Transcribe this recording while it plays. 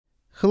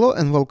Hello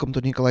and welcome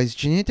to Nikolai's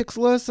genetics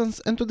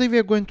lessons, and today we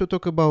are going to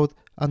talk about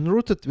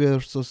unrooted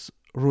versus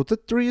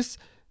rooted trees,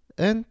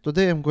 and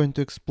today I'm going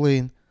to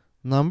explain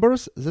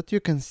numbers that you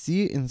can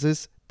see in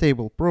this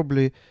table.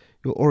 Probably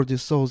you already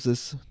saw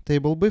this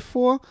table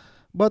before,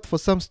 but for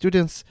some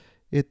students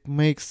it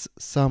makes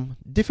some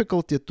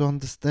difficulty to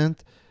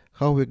understand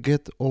how we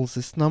get all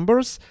these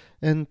numbers,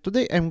 and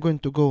today I'm going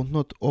to go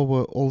not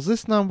over all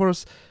these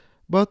numbers,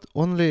 but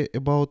only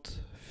about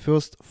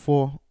first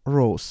 4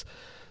 rows.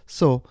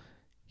 So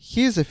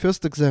here's the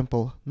first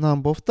example,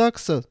 number of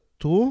taxa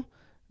 2,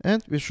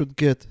 and we should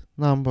get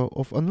number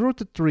of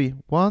unrooted tree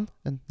 1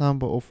 and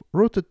number of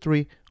rooted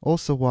tree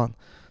also 1.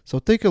 So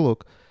take a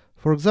look.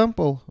 For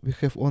example, we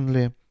have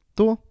only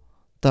 2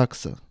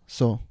 taxa,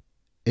 so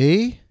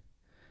A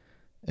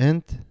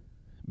and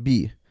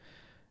B,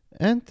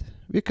 and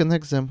we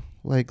connect them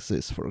like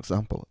this. For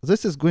example,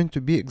 this is going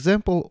to be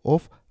example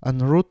of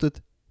unrooted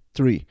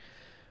tree.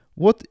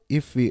 What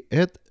if we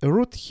add a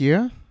root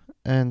here,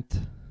 and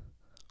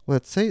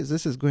let's say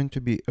this is going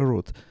to be a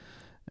root.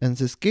 In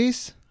this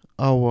case,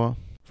 our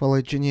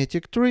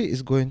phylogenetic tree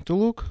is going to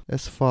look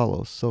as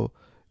follows. So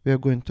we are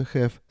going to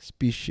have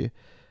species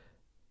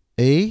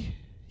A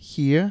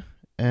here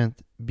and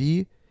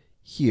B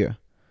here.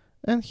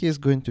 And here is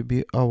going to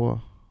be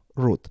our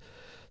root.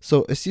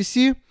 So as you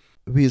see,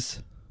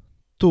 with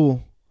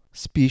 2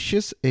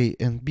 species A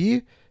and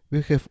B,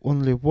 we have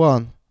only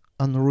one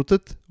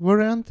unrooted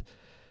variant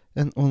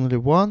and only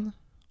one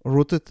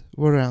rooted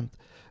variant.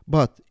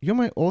 But you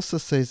may also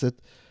say that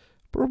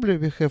probably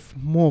we have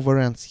more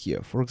variants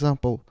here. For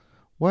example,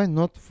 why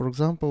not? For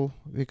example,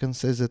 we can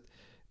say that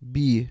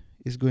B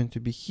is going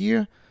to be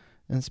here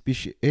and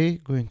species A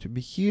going to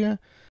be here,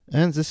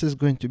 and this is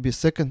going to be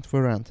second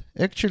variant.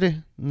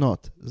 Actually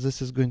not.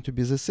 This is going to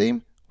be the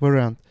same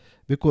variant,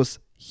 because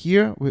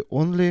here we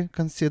only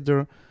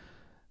consider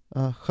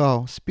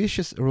how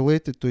species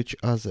related to each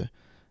other.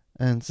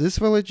 And this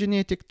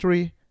phylogenetic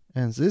tree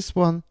and this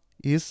one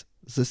is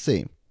the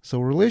same. So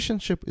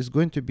relationship is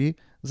going to be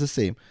the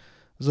same.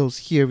 Those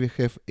here we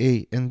have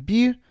A and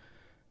B,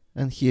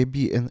 and here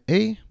B and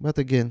A, but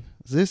again,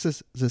 this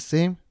is the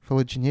same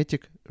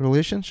phylogenetic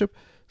relationship,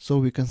 so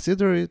we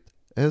consider it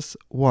as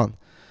 1.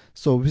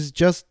 So with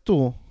just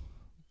 2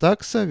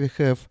 taxa, we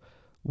have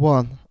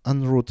 1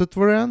 unrooted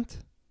variant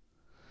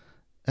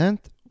and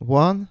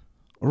 1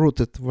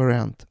 rooted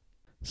variant.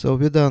 So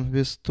we're done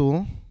with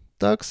 2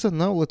 taxa.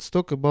 Now let's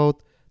talk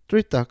about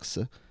 3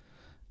 taxa.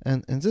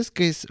 And in this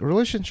case,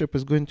 relationship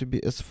is going to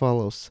be as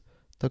follows: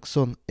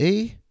 taxon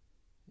A,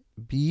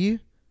 B,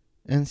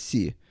 and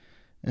C.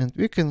 And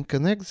we can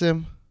connect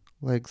them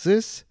like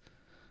this.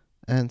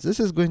 And this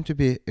is going to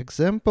be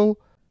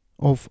example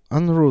of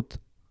unrooted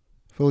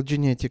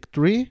phylogenetic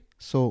tree.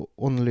 So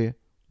only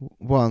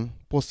one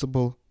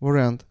possible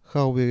variant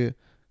how we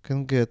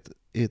can get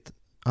it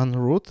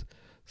unrooted.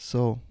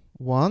 So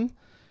 1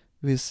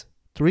 with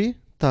 3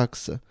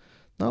 taxa.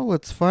 Now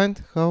let's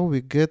find how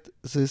we get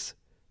this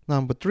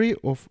number 3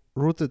 of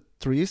rooted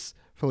trees,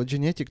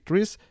 phylogenetic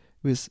trees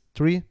with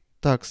 3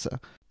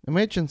 taxa.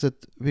 Imagine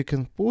that we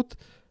can put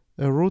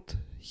a root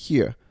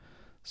here.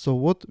 So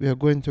what we are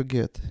going to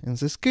get? In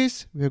this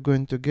case, we are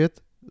going to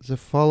get the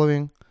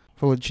following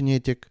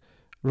phylogenetic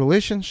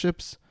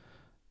relationships,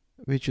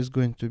 which is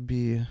going to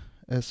be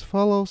as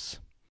follows.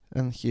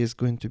 And here is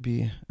going to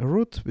be a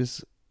root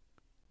with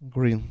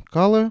green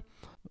color.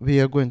 We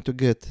are going to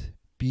get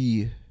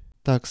B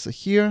taxa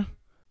here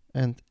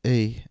and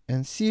A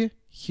and C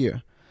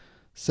here.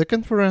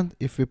 Second variant,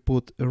 if we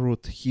put a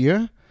root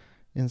here,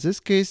 in this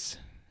case,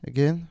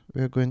 again,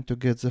 we are going to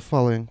get the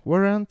following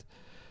variant,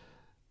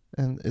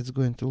 and it's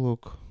going to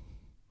look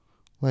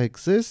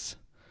like this,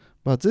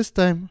 but this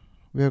time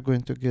we are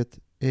going to get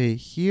A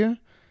here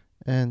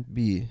and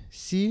B,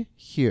 C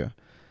here.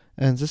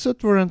 And the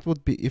third variant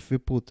would be if we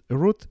put a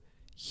root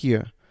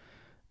here,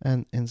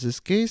 and in this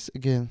case,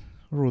 again,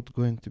 root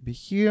going to be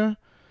here,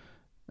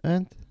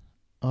 and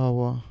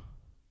our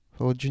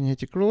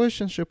phylogenetic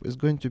relationship is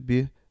going to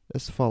be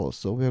as follows.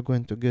 So we are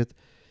going to get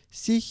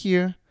C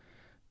here,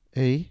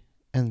 A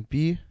and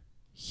B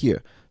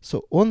here.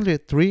 So only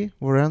 3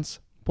 variants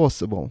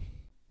possible.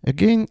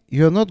 Again,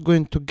 you are not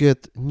going to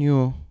get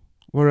new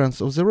variants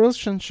of the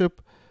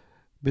relationship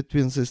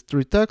between these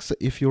 3 taxa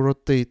if you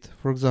rotate,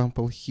 for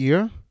example,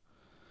 here,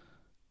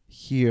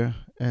 here,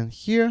 and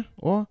here,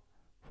 or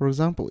for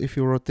example, if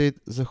you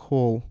rotate the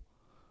whole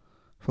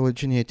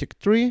phylogenetic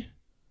tree,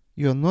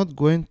 you are not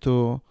going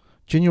to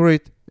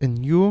generate a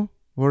new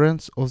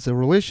variants of the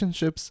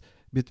relationships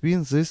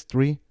between these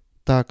 3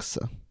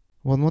 taxa.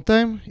 One more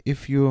time,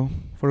 if you,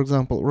 for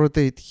example,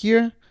 rotate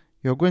here,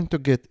 you're going to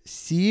get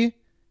C,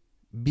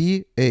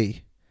 B,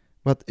 A.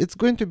 But it's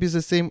going to be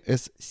the same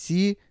as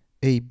C,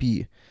 A,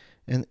 B.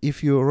 And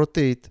if you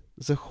rotate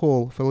the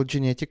whole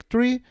phylogenetic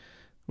tree,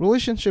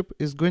 relationship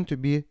is going to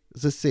be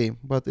the same,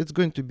 but it's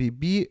going to be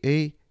B,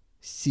 A,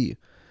 C.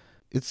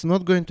 It's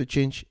not going to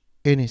change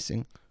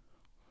anything.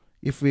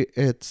 If we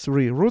add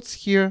 3 roots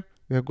here,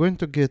 we are going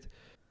to get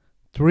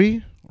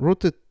 3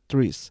 rooted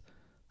trees.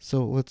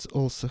 So let's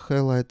also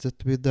highlight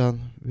that we're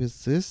done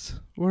with this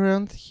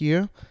variant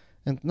here.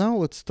 And now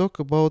let's talk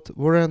about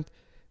variant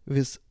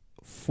with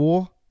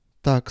 4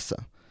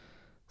 taxa.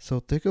 So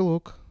take a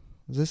look.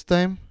 This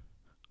time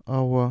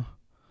our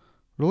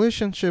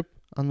relationship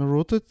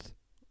unrooted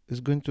is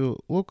going to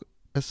look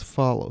as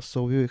follows.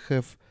 So we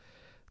have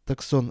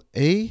taxon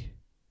A,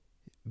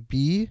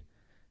 B,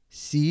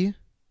 C,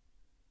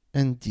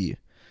 and D.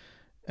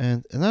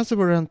 And another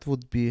variant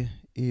would be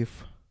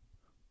if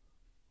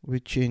we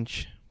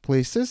change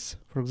places.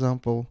 For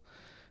example,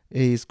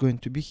 A is going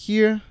to be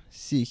here,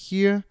 C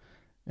here,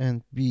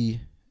 and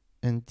B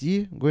and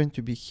D going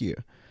to be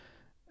here.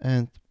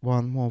 And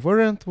one more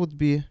variant would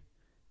be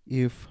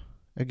if,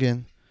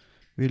 again,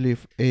 we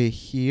leave A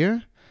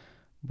here,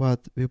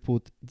 but we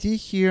put D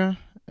here,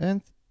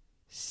 and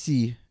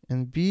C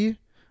and B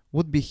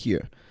would be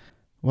here.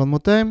 One more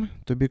time,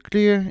 to be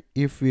clear,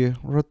 if we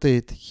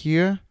rotate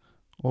here,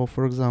 or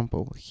for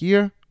example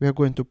here, we are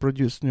going to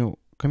produce new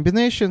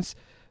combinations,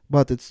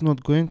 but it's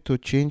not going to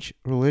change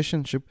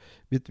relationship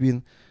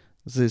between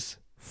these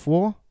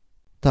 4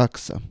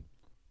 taxa.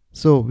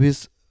 So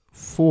with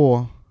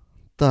 4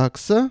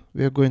 taxa,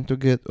 we are going to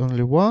get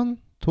only 1,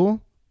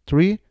 2,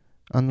 3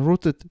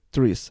 unrooted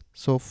trees.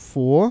 So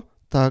 4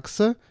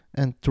 taxa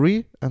and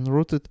 3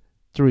 unrooted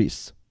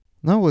trees.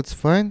 Now let's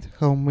find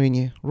how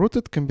many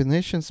rooted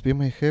combinations we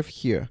may have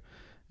here.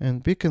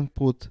 And we can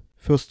put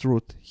first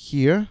root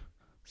here,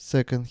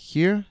 second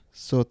here,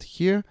 third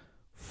here,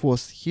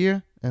 fourth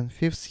here, and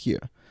fifth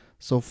here.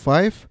 So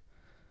 5,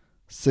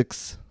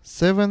 6,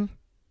 7,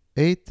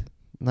 8,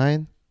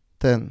 9,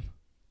 10,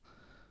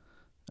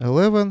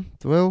 11,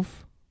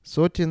 12,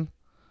 13,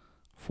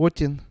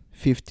 14,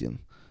 15.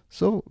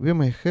 So we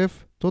may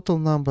have total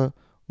number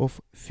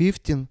of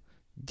 15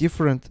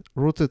 different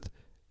rooted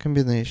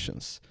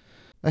combinations.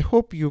 I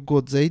hope you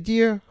got the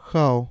idea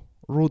how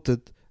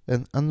rooted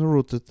and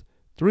unrooted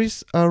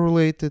trees are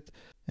related.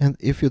 And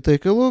if you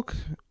take a look,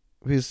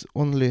 with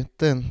only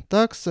 10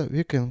 taxa,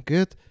 we can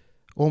get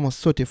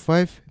almost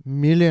 35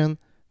 million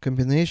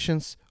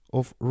combinations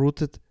of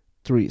rooted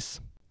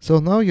trees. So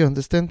now you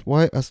understand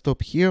why I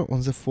stop here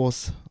on the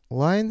 4th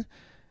line.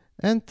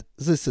 And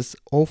this is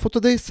all for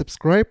today.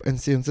 Subscribe and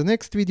see you in the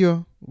next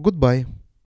video. Goodbye.